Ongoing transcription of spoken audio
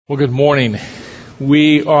Well, good morning.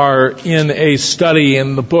 We are in a study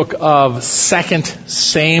in the book of 2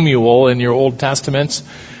 Samuel in your Old Testaments.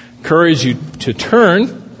 Encourage you to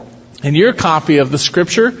turn in your copy of the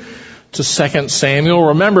scripture to 2 Samuel.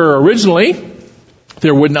 Remember, originally,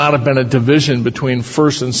 there would not have been a division between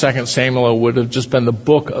 1 and 2 Samuel. It would have just been the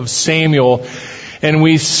book of Samuel. And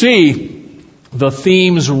we see the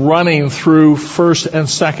themes running through 1 and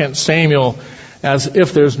 2 Samuel as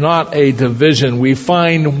if there's not a division. We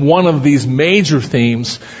find one of these major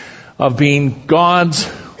themes of being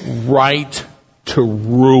God's right to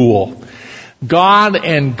rule. God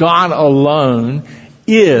and God alone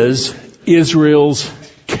is Israel's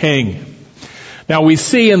king. Now we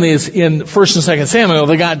see in 1 and 2 Samuel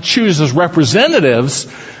that God chooses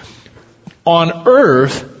representatives on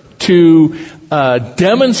earth to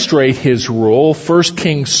demonstrate His rule. First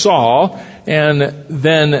King Saul and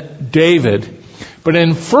then David. But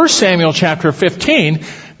in 1 Samuel chapter 15,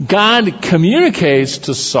 God communicates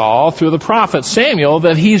to Saul through the prophet Samuel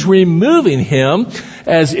that He's removing him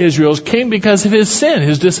as Israel's king because of his sin,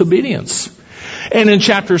 his disobedience. And in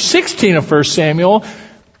chapter 16 of 1 Samuel,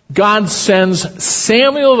 God sends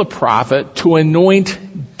Samuel the prophet to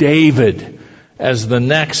anoint David as the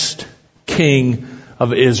next king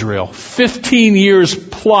of Israel. 15 years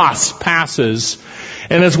plus passes.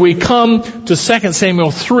 And as we come to 2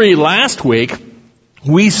 Samuel 3 last week,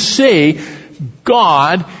 we see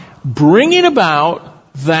God bringing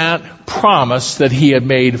about that promise that He had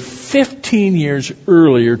made 15 years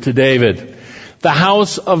earlier to David. The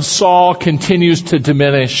house of Saul continues to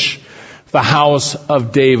diminish. The house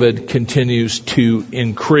of David continues to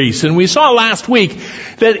increase. And we saw last week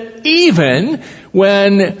that even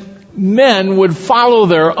when men would follow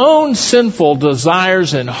their own sinful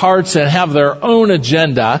desires and hearts and have their own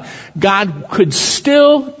agenda, God could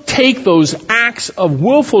still take those acts of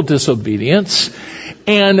willful disobedience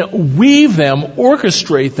and weave them,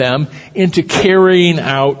 orchestrate them into carrying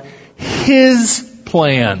out His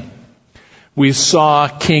plan. We saw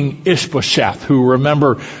King Ishbosheth, who,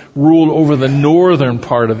 remember, ruled over the northern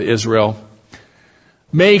part of Israel,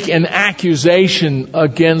 make an accusation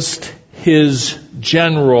against his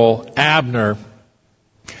general Abner.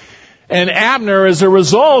 And Abner, as a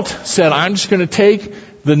result, said, I'm just going to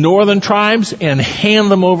take the northern tribes and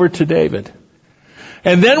hand them over to David.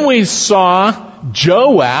 And then we saw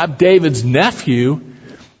Joab, David's nephew,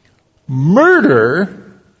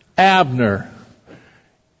 murder Abner.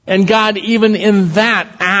 And God, even in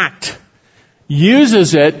that act,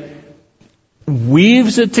 uses it,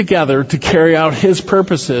 weaves it together to carry out His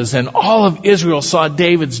purposes. And all of Israel saw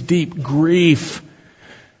David's deep grief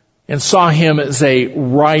and saw him as a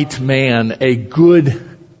right man, a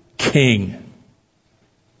good king.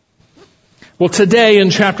 Well, today in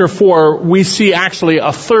chapter 4, we see actually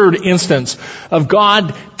a third instance of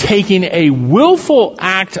God taking a willful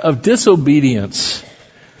act of disobedience,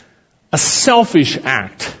 a selfish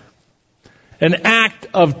act, an act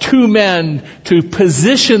of two men to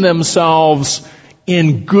position themselves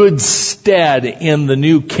in good stead in the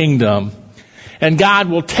new kingdom. And God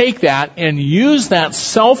will take that and use that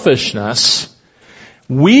selfishness,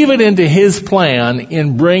 weave it into His plan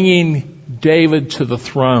in bringing David to the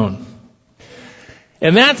throne.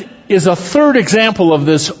 And that is a third example of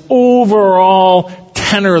this overall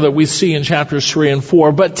tenor that we see in chapters 3 and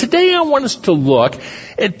 4. But today I want us to look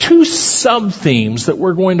at two sub-themes that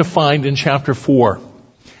we're going to find in chapter 4.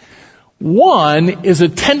 One is a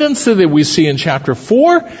tendency that we see in chapter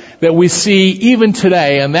 4 that we see even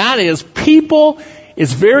today, and that is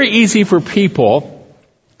it's very easy for people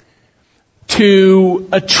to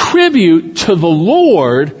attribute to the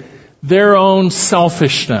Lord their own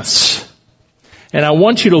selfishness. And I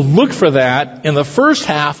want you to look for that in the first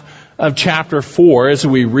half of chapter 4 as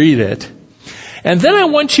we read it. And then I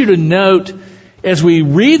want you to note as we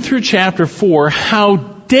read through chapter 4 how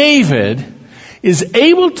David is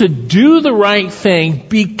able to do the right thing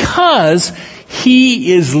because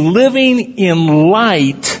he is living in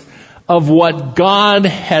light of what God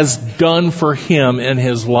has done for him in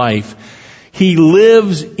his life. He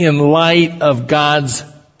lives in light of God's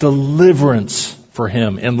deliverance for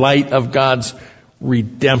him, in light of God's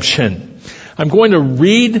redemption. I'm going to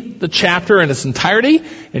read the chapter in its entirety,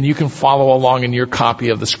 and you can follow along in your copy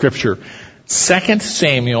of the scripture. 2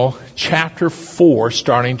 Samuel chapter 4,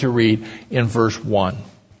 starting to read in verse 1.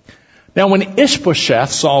 Now when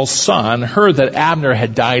Ishbosheth, Saul's son, heard that Abner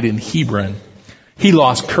had died in Hebron, he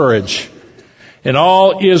lost courage, and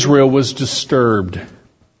all Israel was disturbed.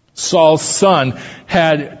 Saul's son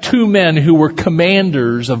had two men who were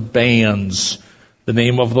commanders of bands. The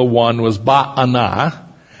name of the one was Baanah,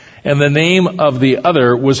 and the name of the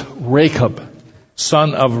other was Rechab.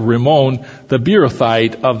 son of Rimmon the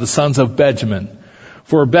Beerothite of the sons of Benjamin.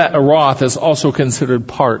 For Bet-Eroth is also considered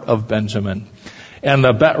part of Benjamin. And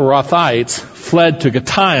the Bet-Erothites fled to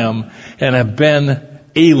Gittaim and have been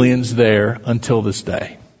aliens there until this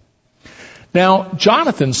day. Now,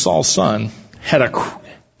 Jonathan, Saul's son, had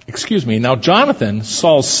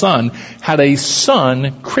a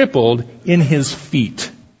son crippled in his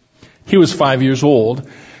feet. He was 5 years old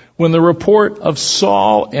when the report of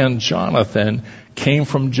Saul and Jonathan came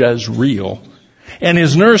from Jezreel, and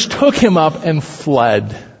his nurse took him up and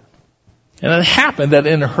fled. And it happened that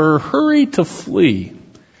in her hurry to flee,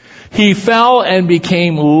 he fell and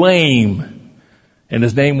became lame, and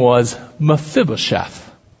his name was Mephibosheth.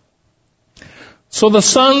 So the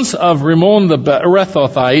sons of Rimmon the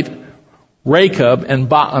Beerothite, Rechab and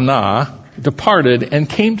Baanah, departed and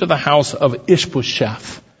came to the house of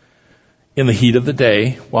Ishbosheth in the heat of the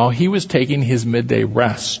day while he was taking his midday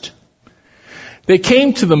rest. They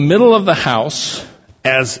came to the middle of the house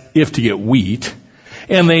as if to get wheat,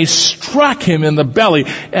 and they struck him in the belly,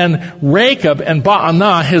 and Rechab and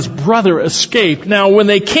Baanah, his brother, escaped. Now, when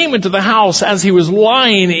they came into the house as he was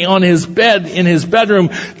lying on his bed in his bedroom,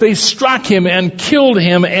 they struck him and killed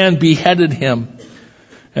him and beheaded him.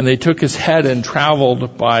 And they took his head and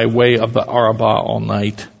traveled by way of the Arabah all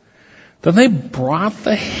night. Then they brought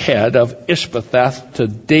the head of Ishbosheth to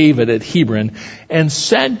David at Hebron and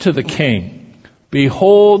said to the king,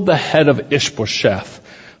 "Behold the head of Ishbosheth,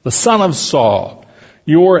 the son of Saul,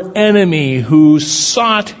 your enemy who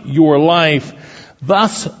sought your life.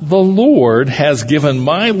 Thus the Lord has given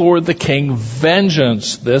my lord the king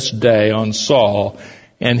vengeance this day on Saul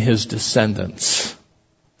and his descendants."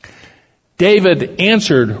 David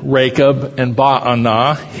answered Rechab and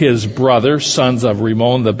Baanah, his brother, sons of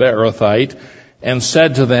Rimmon the Beerothite, and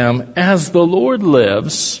said to them, "As the Lord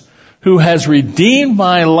lives, who has redeemed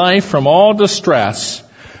my life from all distress,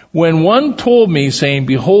 when one told me, saying,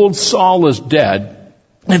 'Behold, Saul is dead,'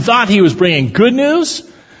 and thought he was bringing good news,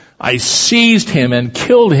 I seized him and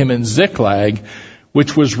killed him in Ziklag,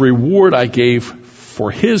 which was reward I gave for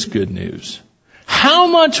his good news. How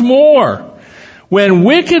much more, when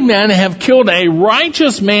wicked men have killed a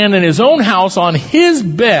righteous man in his own house on his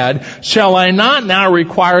bed, shall I not now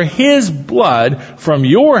require his blood from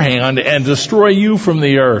your hand and destroy you from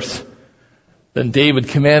the earth?" Then David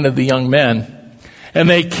commanded the young men, and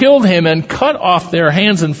they killed him and cut off their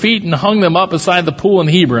hands and feet and hung them up beside the pool in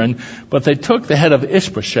Hebron. But they took the head of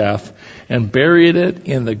Ishbosheth and buried it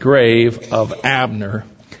in the grave of Abner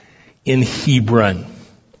in Hebron.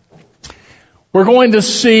 We're going to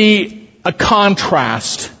see a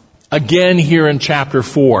contrast again here in chapter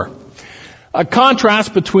 4. A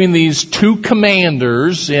contrast between these two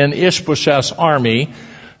commanders in Ishbosheth's army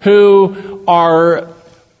who are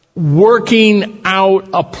working out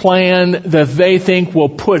a plan that they think will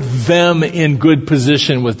put them in good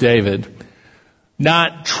position with David,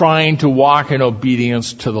 not trying to walk in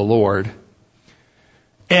obedience to the Lord.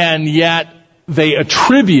 And yet they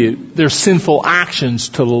attribute their sinful actions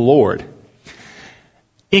to the Lord.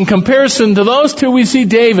 In comparison to those two, we see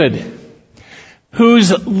David,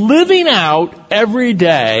 who's living out every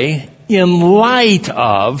day in light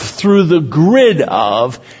of, through the grid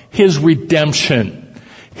of, his redemption,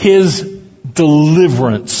 his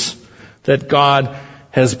deliverance that God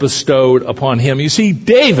has bestowed upon him. You see,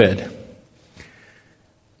 David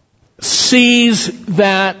sees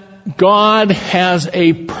that God has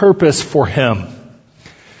a purpose for him,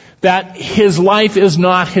 that his life is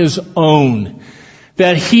not his own,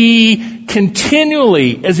 that he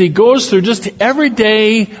continually, as he goes through just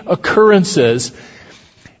everyday occurrences,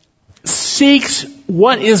 seeks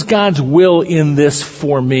what is God's will in this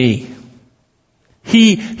for me.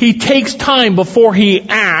 He takes time before he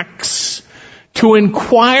acts to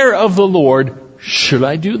inquire of the Lord, should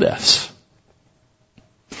I do this?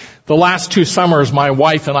 The last 2 summers, my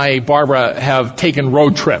wife and I, Barbara, have taken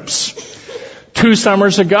road trips. 2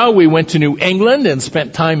 summers ago, we went to New England and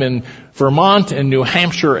spent time in Vermont and New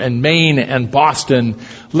Hampshire and Maine and Boston.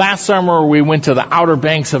 Last summer, we went to the Outer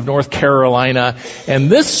Banks of North Carolina. And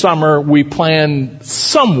this summer, we plan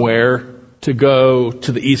somewhere to go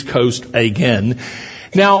to the East Coast again.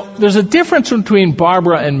 Now, there's a difference between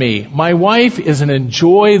Barbara and me. My wife is an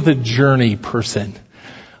enjoy the journey person.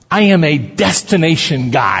 I am a destination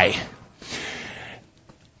guy.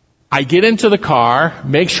 I get into the car,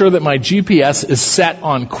 make sure that my GPS is set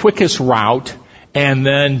on quickest route, and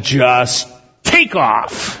then just take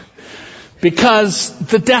off. Because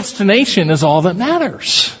the destination is all that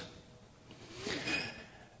matters.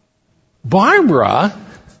 Barbara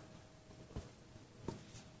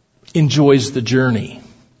enjoys the journey.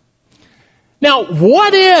 Now,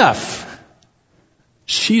 what if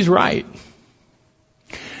she's right.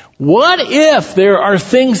 What if there are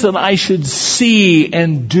things that I should see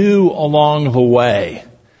and do along the way?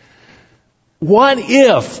 What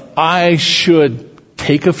if I should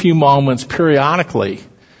take a few moments periodically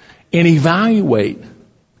and evaluate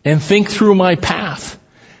and think through my path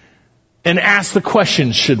and ask the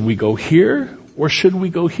question, should we go here or should we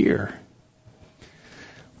go here?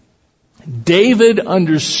 David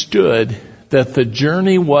understood that the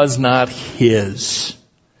journey was not his.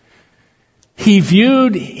 He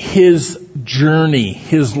viewed his journey,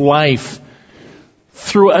 his life,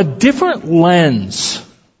 through a different lens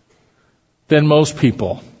than most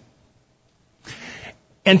people.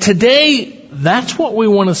 And today, that's what we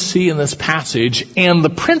want to see in this passage, and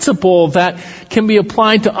the principle that can be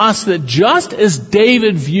applied to us, that just as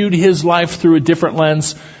David viewed his life through a different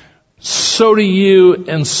lens, so do you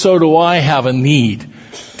and so do I have a need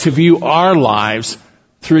to view our lives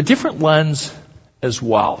through a different lens as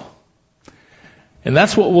well. And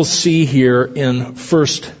that's what we'll see here in 1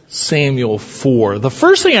 Samuel 4. The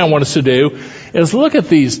first thing I want us to do is look at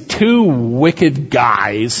these two wicked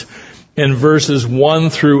guys in verses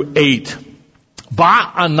 1 through 8.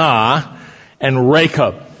 Baanah and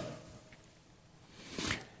Rechab.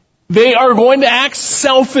 They are going to act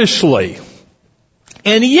selfishly.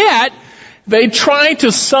 And yet, they try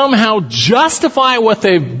to somehow justify what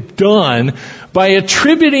they've done by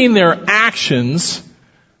attributing their actions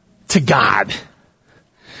to God.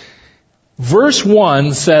 Verse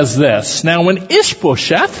 1 says this, "Now when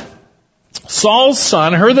Ishbosheth, Saul's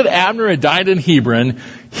son, heard that Abner had died in Hebron,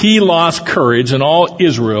 he lost courage, and all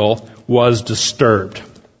Israel was disturbed."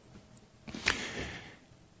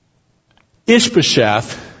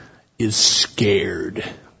 Ishbosheth is scared.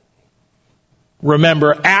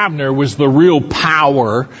 Remember, Abner was the real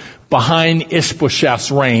power behind Ishbosheth's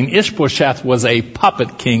reign. Ishbosheth was a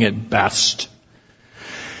puppet king at best.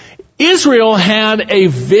 Israel had a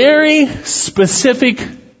very specific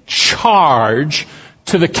charge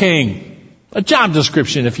to the king. A job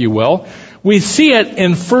description, if you will. We see it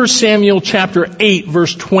in 1 Samuel chapter 8,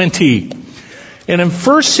 verse 20. And in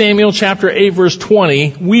 1 Samuel chapter 8, verse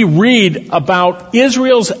 20, we read about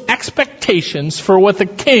Israel's expectations for what the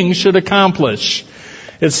king should accomplish.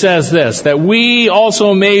 It says this, that we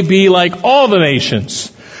also may be like all the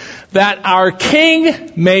nations, that our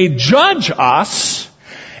king may judge us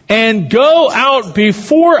and go out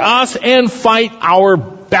before us and fight our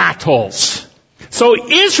battles. So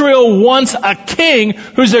Israel wants a king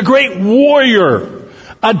who's a great warrior,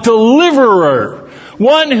 a deliverer,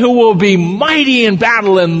 one who will be mighty in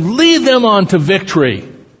battle and lead them on to victory.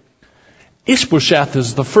 Ishbosheth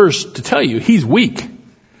is the first to tell you he's weak.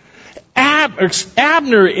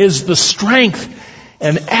 Abner is the strength,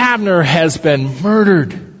 and Abner has been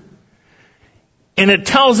murdered. And it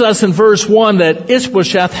tells us in verse 1 that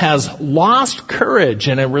Ishbosheth has lost courage.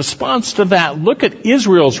 And in response to that, look at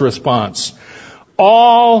Israel's response.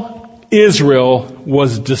 All Israel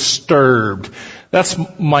was disturbed. That's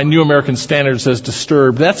my New American Standard says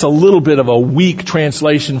disturbed. That's a little bit of a weak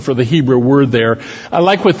translation for the Hebrew word there. I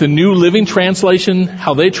like what the New Living Translation,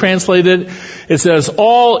 how they translate it. It says,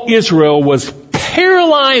 all Israel was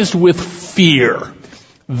paralyzed with fear.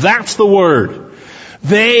 That's the word.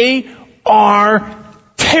 They are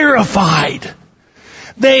terrified.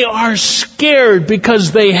 They are scared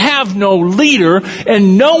because they have no leader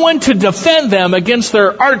and no one to defend them against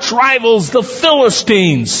their arch rivals, the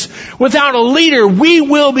Philistines. Without a leader, we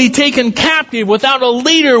will be taken captive. Without a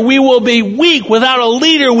leader, we will be weak. Without a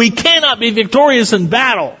leader, we cannot be victorious in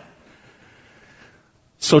battle.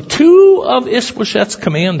 So two of Ishbosheth's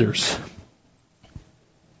commanders,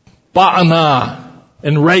 Baanah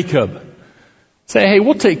and Rechab, say, hey,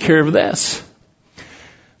 we'll take care of this.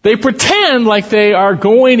 They pretend like they are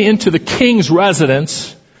going into the king's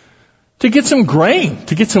residence to get some grain,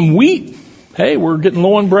 to get some wheat. Hey, we're getting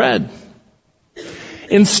low on bread.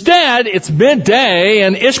 Instead, it's midday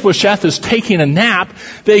and Ishbosheth is taking a nap.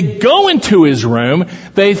 They go into his room.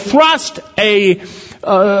 They thrust a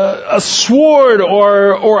sword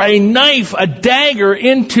or a knife, a dagger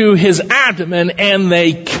into his abdomen, and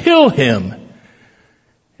they kill him.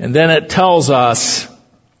 And then it tells us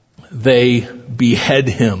they behead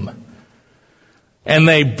him. And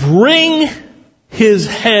they bring his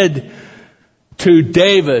head to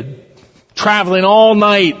David, traveling all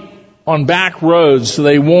night on back roads so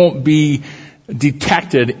they won't be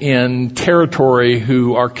detected in territory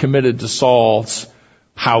who are committed to Saul's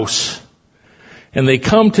house. And they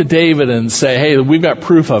come to David and say, hey, we've got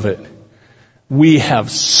proof of it. We have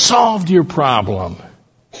solved your problem.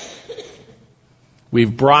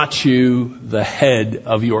 We've brought you the head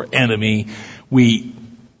of your enemy. We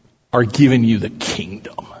are giving you the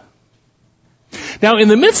kingdom. Now, in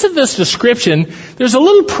the midst of this description, there's a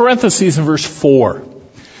little parenthesis in verse 4.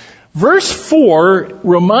 Verse 4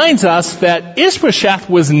 reminds us that Ishbosheth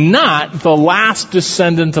was not the last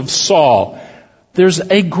descendant of Saul. There's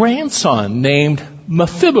a grandson named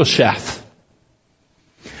Mephibosheth.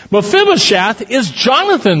 Mephibosheth is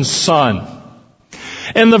Jonathan's son.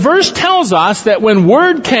 And the verse tells us that when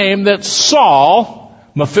word came that Saul,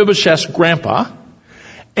 Mephibosheth's grandpa,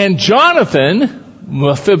 and Jonathan,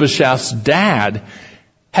 Mephibosheth's dad,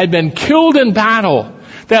 had been killed in battle,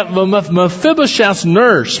 that Mephibosheth's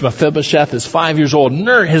nurse, Mephibosheth is 5 years old,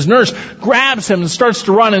 his nurse grabs him and starts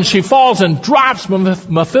to run, and she falls and drops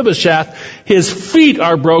Mephibosheth. His feet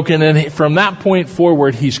are broken, and from that point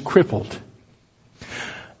forward, he's crippled.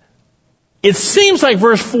 It seems like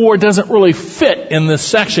verse 4 doesn't really fit in this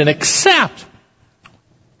section, except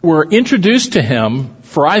we're introduced to him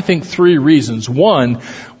for, I think, 3 reasons. One,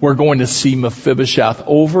 we're going to see Mephibosheth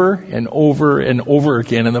over and over and over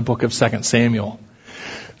again in the book of 2 Samuel.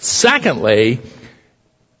 Secondly,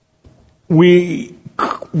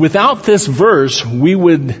 without this verse, we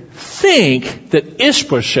would think that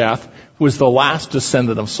Ishbosheth was the last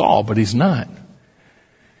descendant of Saul, but he's not.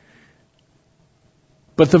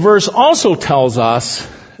 But the verse also tells us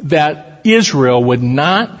that Israel would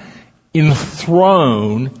not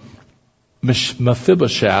enthrone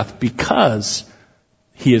Mephibosheth because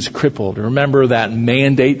he is crippled. Remember that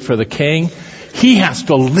mandate for the king? He has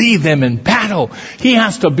to lead them in battle. He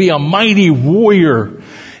has to be a mighty warrior.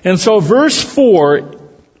 And so verse 4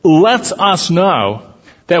 lets us know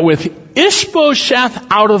that with Ishbosheth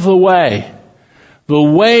out of the way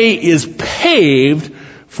is paved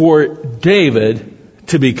for David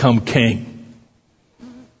to become king.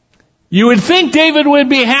 You would think David would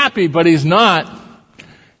be happy, but he's not.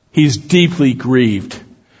 He's deeply grieved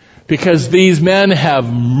because these men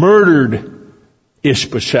have murdered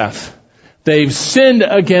Ishbosheth. They've sinned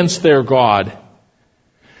against their God.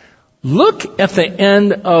 Look at the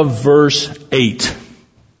end of verse 8.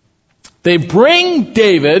 They bring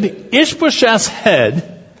David Ishbosheth's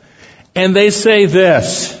head, and they say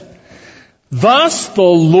this: "Thus the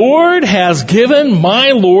Lord has given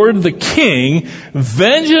my Lord the king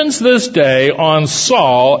vengeance this day on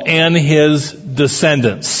Saul and his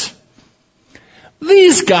descendants."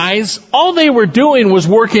 These guys, all they were doing was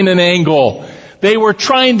working an angle. They were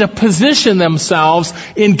trying to position themselves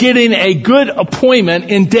in getting a good appointment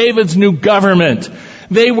in David's new government.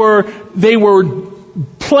 They were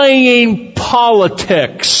playing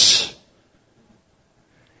politics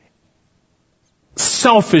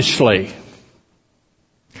selfishly.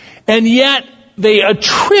 And yet they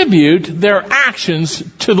attribute their actions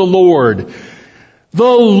to the Lord. The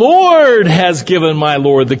Lord has given my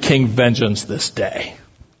Lord the king vengeance this day.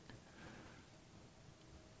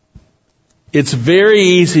 It's very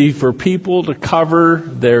easy for people to cover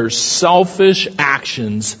their selfish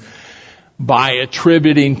actions by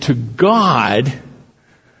attributing to God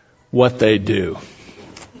what they do.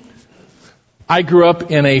 I grew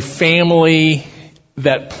up in a family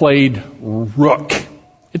that played Rook.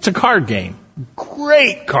 It's a card game.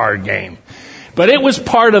 Great card game. But it was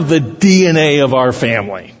part of the DNA of our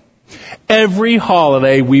family. Every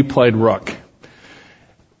holiday we played Rook.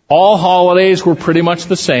 All holidays were pretty much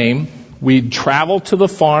the same. We'd travel to the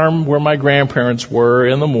farm where my grandparents were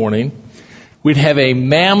in the morning. We'd have a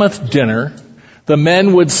mammoth dinner. The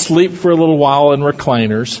men would sleep for a little while in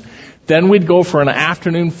recliners. Then we'd go for an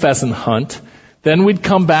afternoon pheasant hunt. Then we'd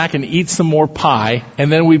come back and eat some more pie.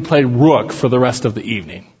 And then we'd play Rook for the rest of the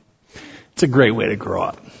evening. It's a great way to grow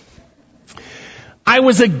up. I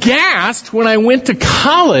was aghast when I went to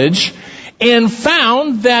college and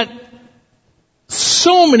found that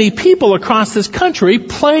so many people across this country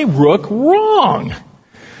play Rook wrong.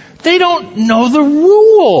 They don't know the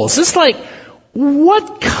rules. It's like,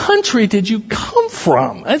 what country did you come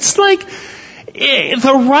from? It's like,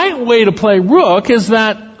 the right way to play Rook is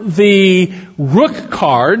that the Rook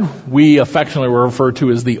card, we affectionately refer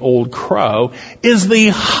to as the Old Crow, is the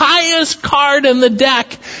highest card in the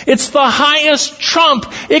deck. It's the highest trump.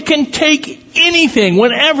 It can take anything.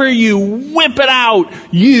 Whenever you whip it out,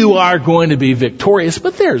 you are going to be victorious.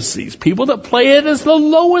 But there's these people that play it as the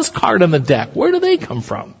lowest card in the deck. Where do they come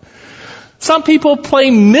from? Some people play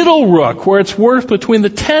middle Rook, where it's worth between the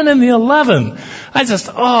 10 and the 11.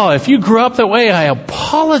 If you grew up that way, I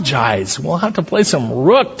apologize. We'll have to play some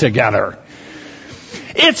Rook together.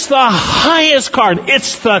 It's the highest card.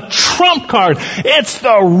 It's the trump card. It's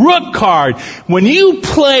the Rook card. When you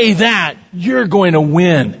play that, you're going to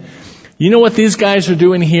win. You know what these guys are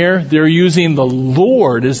doing here? They're using the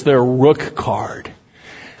Lord as their Rook card.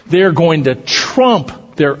 They're going to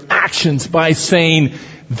trump their actions by saying,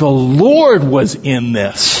 the Lord was in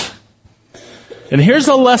this. And here's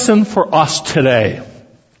a lesson for us today.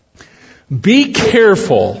 Be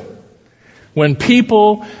careful when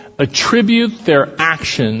people attribute their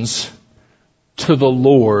actions to the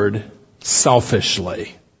Lord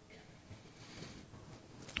selfishly.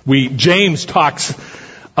 James talks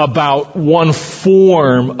about one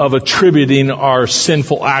form of attributing our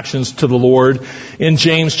sinful actions to the Lord in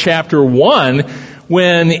James chapter 1,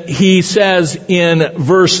 when he says in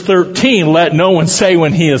verse 13, let no one say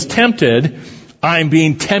when he is tempted, I'm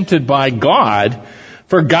being tempted by God,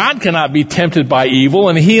 for God cannot be tempted by evil,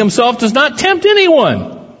 and he himself does not tempt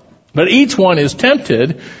anyone. But each one is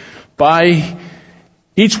tempted when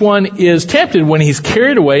he's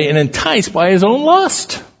carried away and enticed by his own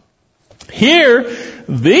lust. Here,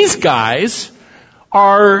 these guys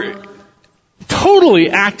are totally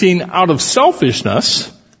acting out of selfishness,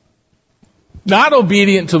 not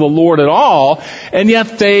obedient to the Lord at all, and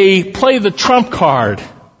yet they play the trump card.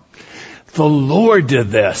 The Lord did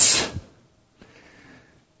this.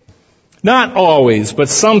 Not always, but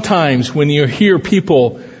sometimes when you hear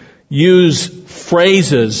people use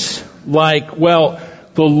phrases like, well,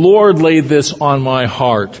 the Lord laid this on my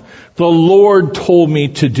heart. The Lord told me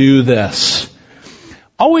to do this.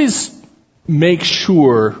 Always make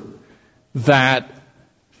sure that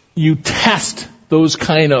you test those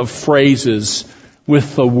kind of phrases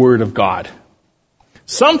with the Word of God.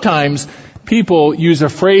 Sometimes people use a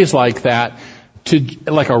phrase like that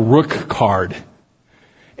like a rook card.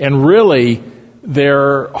 And really,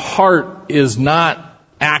 their heart is not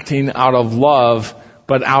acting out of love,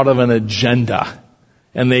 but out of an agenda.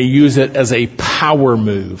 And they use it as a power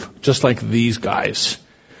move, just like these guys.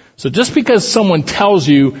 So just because someone tells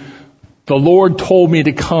you, the Lord told me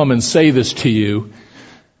to come and say this to you,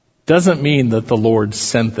 doesn't mean that the Lord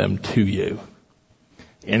sent them to you.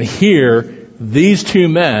 And here, these two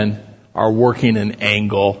men are working an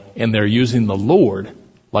angle, and they're using the Lord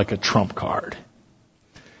like a trump card.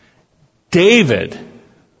 David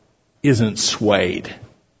isn't swayed.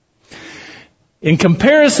 In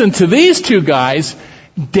comparison to these two guys,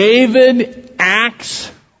 David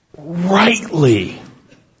acts rightly.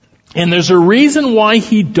 And there's a reason why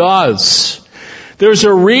he does. There's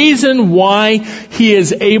a reason why he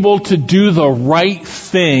is able to do the right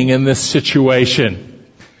thing in this situation.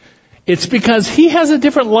 It's because he has a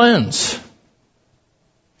different lens.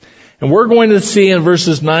 And we're going to see in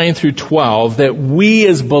verses 9 through 12 that we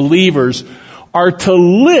as believers are to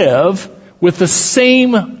live with the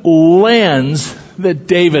same lens that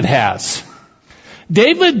David has.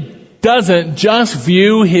 David doesn't just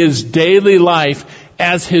view his daily life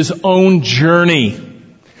as his own journey.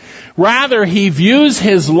 Rather, he views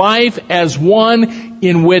his life as one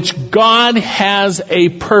in which God has a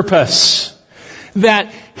purpose.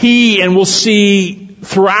 That he, and we'll see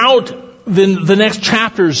throughout the next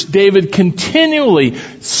chapters, David continually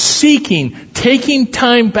seeking, taking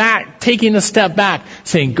time back, taking a step back,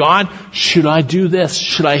 saying, God, should I do this?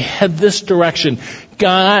 Should I head this direction?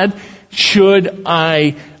 God, should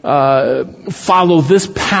I follow this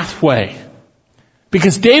pathway?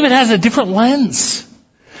 Because David has a different lens.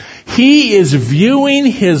 He is viewing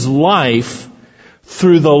his life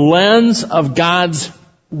through the lens of God's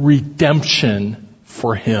redemption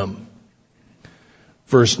for him.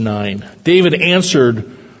 Verse 9. David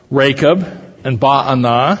answered Rechab and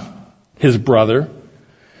Baanah, his brother,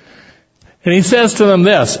 and he says to them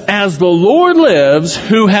this, as the Lord lives,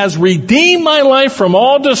 who has redeemed my life from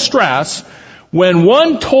all distress, when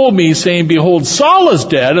one told me, saying, behold, Saul is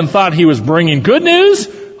dead, and thought he was bringing good news,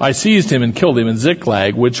 I seized him and killed him in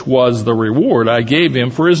Ziklag, which was the reward I gave him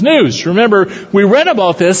for his news. Remember, we read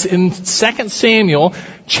about this in 2 Samuel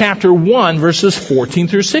chapter 1, verses 14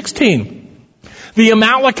 through 16. The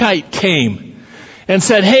Amalekite came and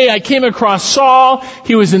said, hey, I came across Saul.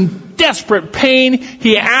 He was in desperate pain.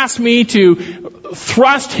 He asked me to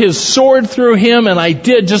thrust his sword through him, and I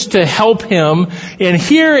did, just to help him. And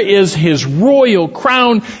here is his royal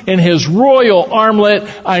crown and his royal armlet.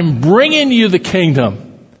 I'm bringing you the kingdom.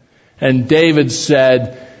 And David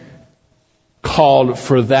called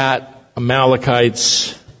for that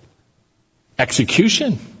Amalekite's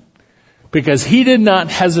execution, because he did not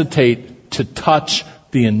hesitate to touch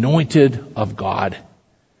the anointed of God.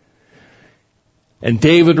 And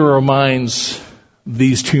David reminds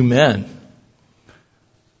these two men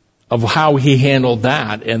of how he handled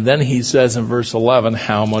that. And then he says in verse 11,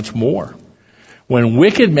 how much more? When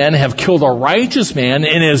wicked men have killed a righteous man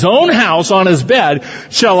in his own house on his bed,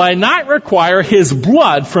 shall I not require his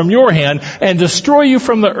blood from your hand and destroy you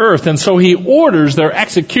from the earth? And so he orders their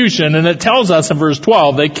execution, and it tells us in verse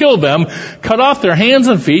 12, they killed them, cut off their hands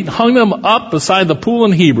and feet, hung them up beside the pool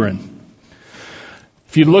in Hebron.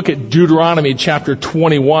 If you look at Deuteronomy chapter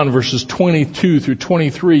 21, verses 22 through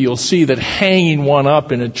 23, you'll see that hanging one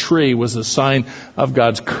up in a tree was a sign of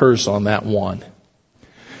God's curse on that one.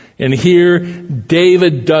 And here,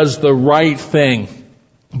 David does the right thing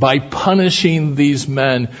by punishing these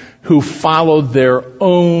men who followed their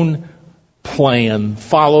own plan,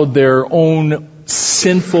 followed their own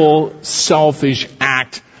sinful, selfish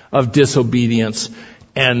act of disobedience,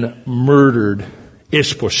 and murdered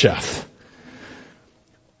Ishbosheth.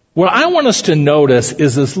 What I want us to notice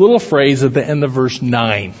is this little phrase at the end of verse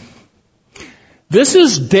 9. This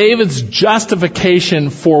is David's justification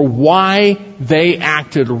for why they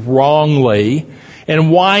acted wrongly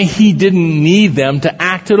and why he didn't need them to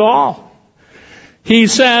act at all. He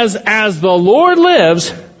says, as the Lord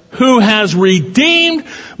lives, who has redeemed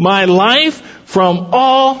my life from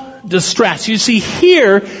all distress. You see,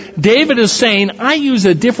 here, David is saying, I use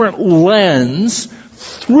a different lens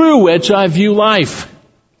through which I view life.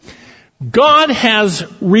 God has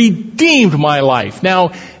redeemed my life.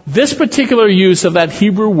 Now, this particular use of that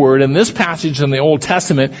Hebrew word in this passage in the Old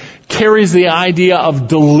Testament carries the idea of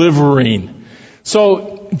delivering.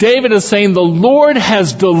 So, David is saying, the Lord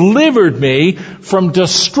has delivered me from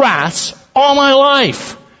distress all my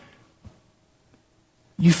life.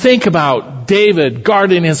 You think about David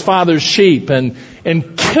guarding his father's sheep and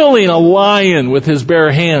killing a lion with his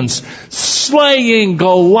bare hands, slaying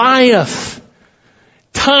Goliath.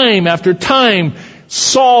 Time after time,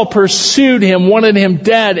 Saul pursued him, wanted him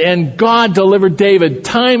dead, and God delivered David.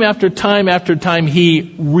 Time after time after time,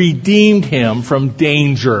 he redeemed him from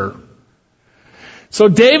danger. So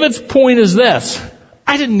David's point is this.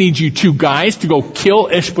 I didn't need you two guys to go kill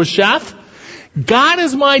Ishbosheth. God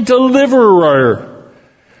is my deliverer.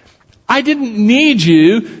 I didn't need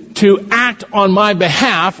you to act on my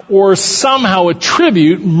behalf or somehow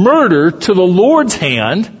attribute murder to the Lord's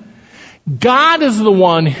hand. God is the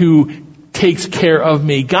one who takes care of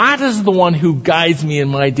me. God is the one who guides me in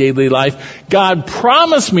my daily life. God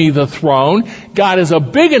promised me the throne. God is a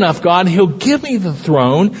big enough God. He'll give me the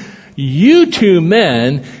throne. You two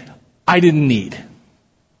men, I didn't need.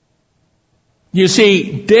 You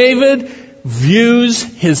see, David views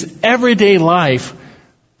his everyday life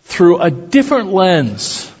through a different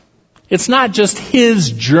lens. It's not just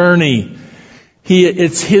his journey.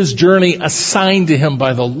 It's his journey assigned to him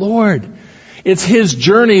by the Lord. It's his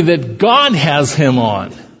journey that God has him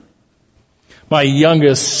on. My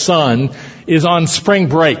youngest son is on spring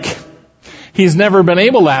break. He's never been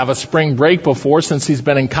able to have a spring break before since he's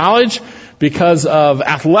been in college because of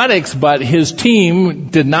athletics, but his team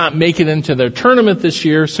did not make it into their tournament this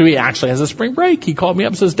year, so he actually has a spring break. He called me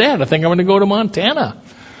up and says, Dad, I think I'm going to go to Montana.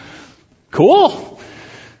 Cool.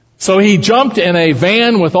 So he jumped in a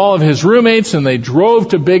van with all of his roommates and they drove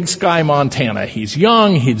to Big Sky, Montana. He's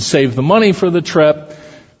young. He'd saved the money for the trip.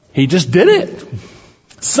 He just did it.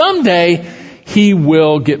 Someday he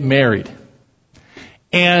will get married.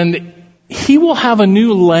 And he will have a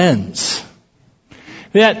new lens.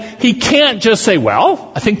 That he can't just say,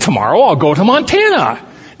 well, I think tomorrow I'll go to Montana.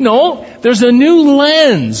 No, there's a new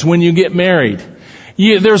lens when you get married.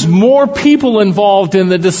 There's more people involved in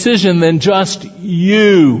the decision than just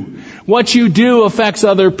you. What you do affects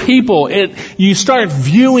other people. You start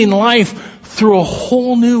viewing life through a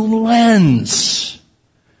whole new lens.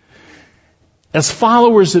 As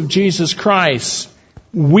followers of Jesus Christ,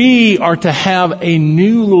 we are to have a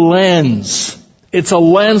new lens. It's a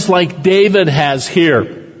lens like David has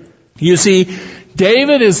here. You see,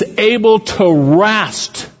 David is able to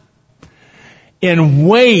rest and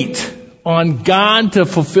wait on God to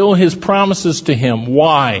fulfill His promises to him.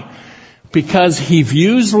 Why? Because he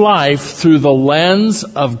views life through the lens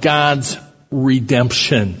of God's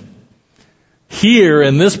redemption. Here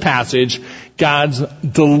in this passage, God's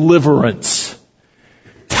deliverance.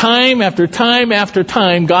 Time after time after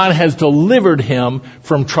time, God has delivered him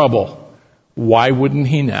from trouble. Why wouldn't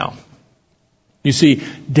he now? You see,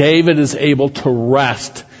 David is able to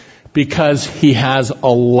rest because he has a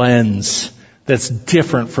lens that's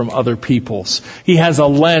different from other people's. He has a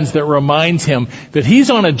lens that reminds him that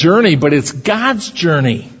he's on a journey, but it's God's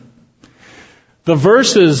journey. The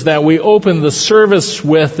verses that we opened the service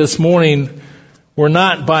with this morning were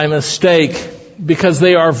not by mistake, because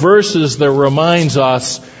they are verses that reminds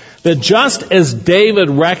us that just as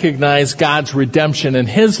David recognized God's redemption in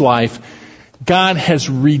his life, God has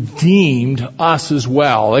redeemed us as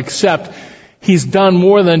well, except He's done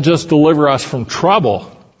more than just deliver us from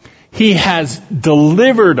trouble. He has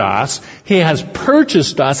delivered us. He has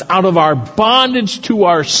purchased us out of our bondage to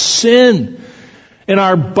our sin and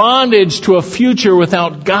our bondage to a future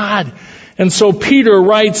without God. And so Peter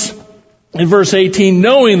writes in verse 18,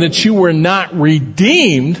 knowing that you were not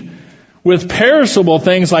redeemed with perishable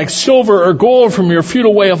things like silver or gold from your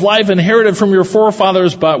futile way of life inherited from your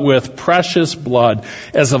forefathers, but with precious blood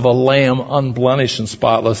as of a lamb unblemished and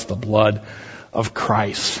spotless, the blood of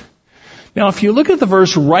Christ. Now, if you look at the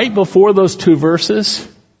verse right before those two verses,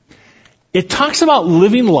 it talks about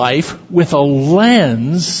living life with a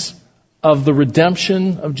lens of the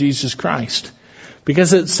redemption of Jesus Christ.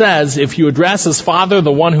 Because it says, if you address as Father,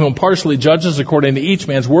 the one who impartially judges according to each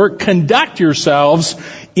man's work, conduct yourselves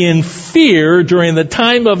in fear during the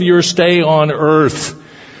time of your stay on earth.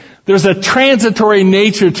 There's a transitory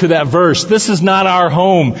nature to that verse. This is not our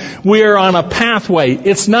home. We are on a pathway.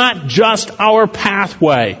 It's not just our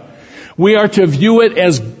pathway. We are to view it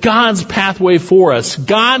as God's pathway for us.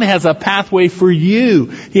 God has a pathway for you.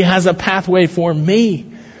 He has a pathway for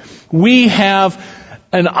me. We have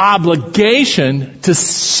an obligation to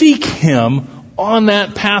seek Him on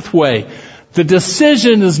that pathway. The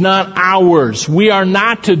decision is not ours. We are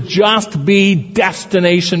not to just be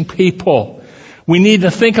destination people. We need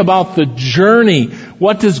to think about the journey.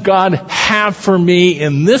 What does God have for me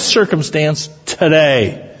in this circumstance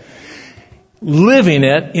today? Living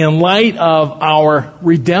it in light of our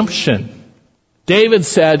redemption. David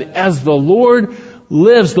said, as the Lord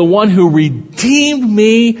lives, the one who redeemed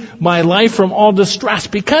me, my life from all distress,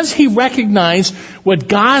 because he recognized what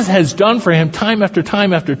God has done for him time after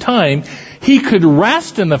time after time, he could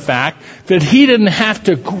rest in the fact that he didn't have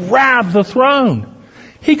to grab the throne.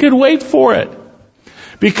 He could wait for it.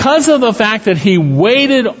 Because of the fact that he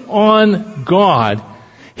waited on God,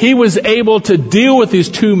 he was able to deal with these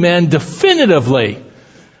two men definitively.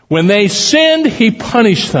 When they sinned, he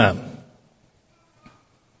punished them.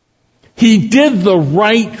 He did the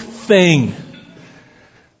right thing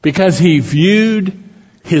because he viewed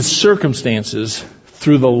his circumstances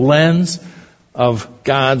through the lens of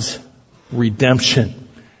God's redemption.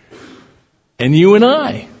 And you and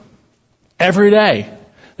I, every day.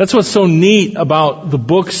 That's what's so neat about the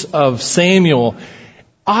books of Samuel.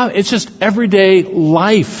 It's just everyday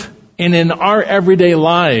life. And in our everyday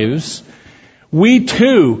lives, we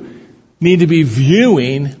too need to be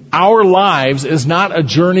viewing our lives as not a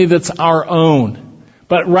journey that's our own,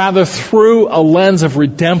 but rather through a lens of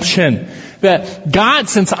redemption. That God,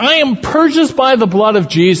 since I am purchased by the blood of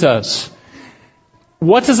Jesus,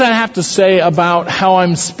 what does that have to say about how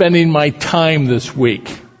I'm spending my time this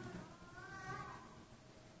week?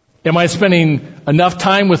 Am I spending enough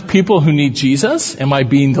time with people who need Jesus? Am I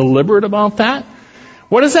being deliberate about that?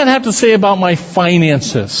 What does that have to say about my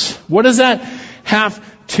finances? What does that have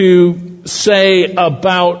to say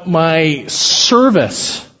about my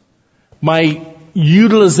service, my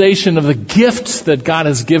utilization of the gifts that God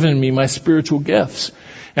has given me, my spiritual gifts?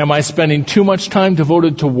 Am I spending too much time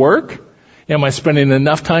devoted to work? Am I spending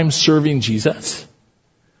enough time serving Jesus?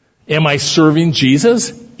 Am I serving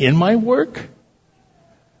Jesus in my work?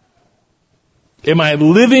 Am I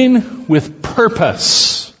living with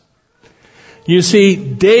purpose? You see,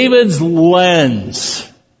 David's lens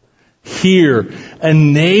here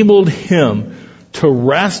enabled him to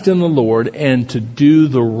rest in the Lord and to do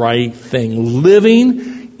the right thing.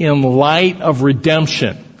 Living in light of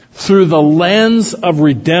redemption, through the lens of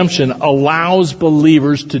redemption, allows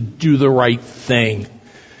believers to do the right thing.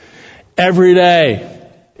 Every day,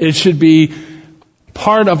 it should be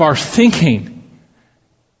part of our thinking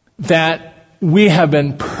that we have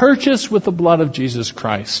been purchased with the blood of Jesus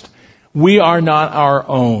Christ. We are not our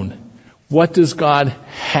own. What does God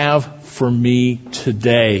have for me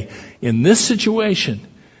today in this situation,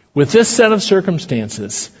 with this set of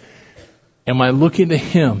circumstances? Am I looking to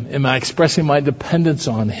Him? Am I expressing my dependence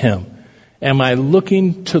on Him? Am I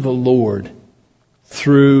looking to the Lord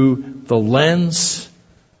through the lens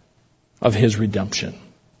of His redemption?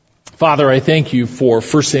 Father, I thank you for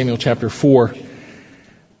 1 Samuel chapter 4,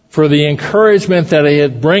 for the encouragement that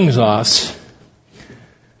it brings us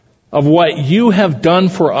of what you have done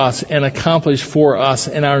for us and accomplished for us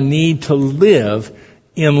and our need to live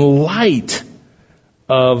in light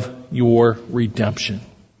of your redemption.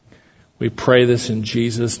 We pray this in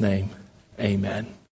Jesus' name. Amen.